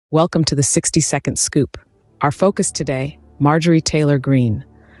Welcome to the 60-second scoop. Our focus today, Marjorie Taylor Greene.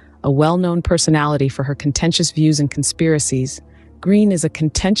 A well-known personality for her contentious views and conspiracies, Greene is a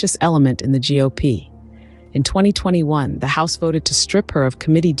contentious element in the GOP. In 2021, the House voted to strip her of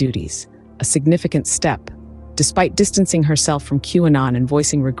committee duties, a significant step. Despite distancing herself from QAnon and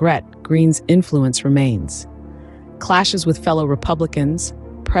voicing regret, Greene's influence remains. Clashes with fellow Republicans,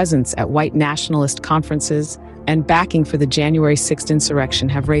 presence at white nationalist conferences, and backing for the January 6th insurrection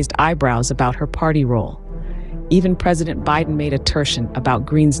have raised eyebrows about her party role. Even President Biden made a tertian about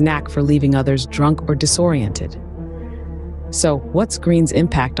Greene's knack for leaving others drunk or disoriented. So, what's Greene's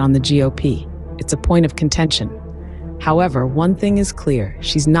impact on the GOP? It's a point of contention. However, one thing is clear,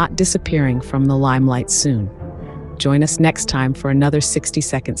 she's not disappearing from the limelight soon. Join us next time for another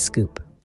 60-second scoop.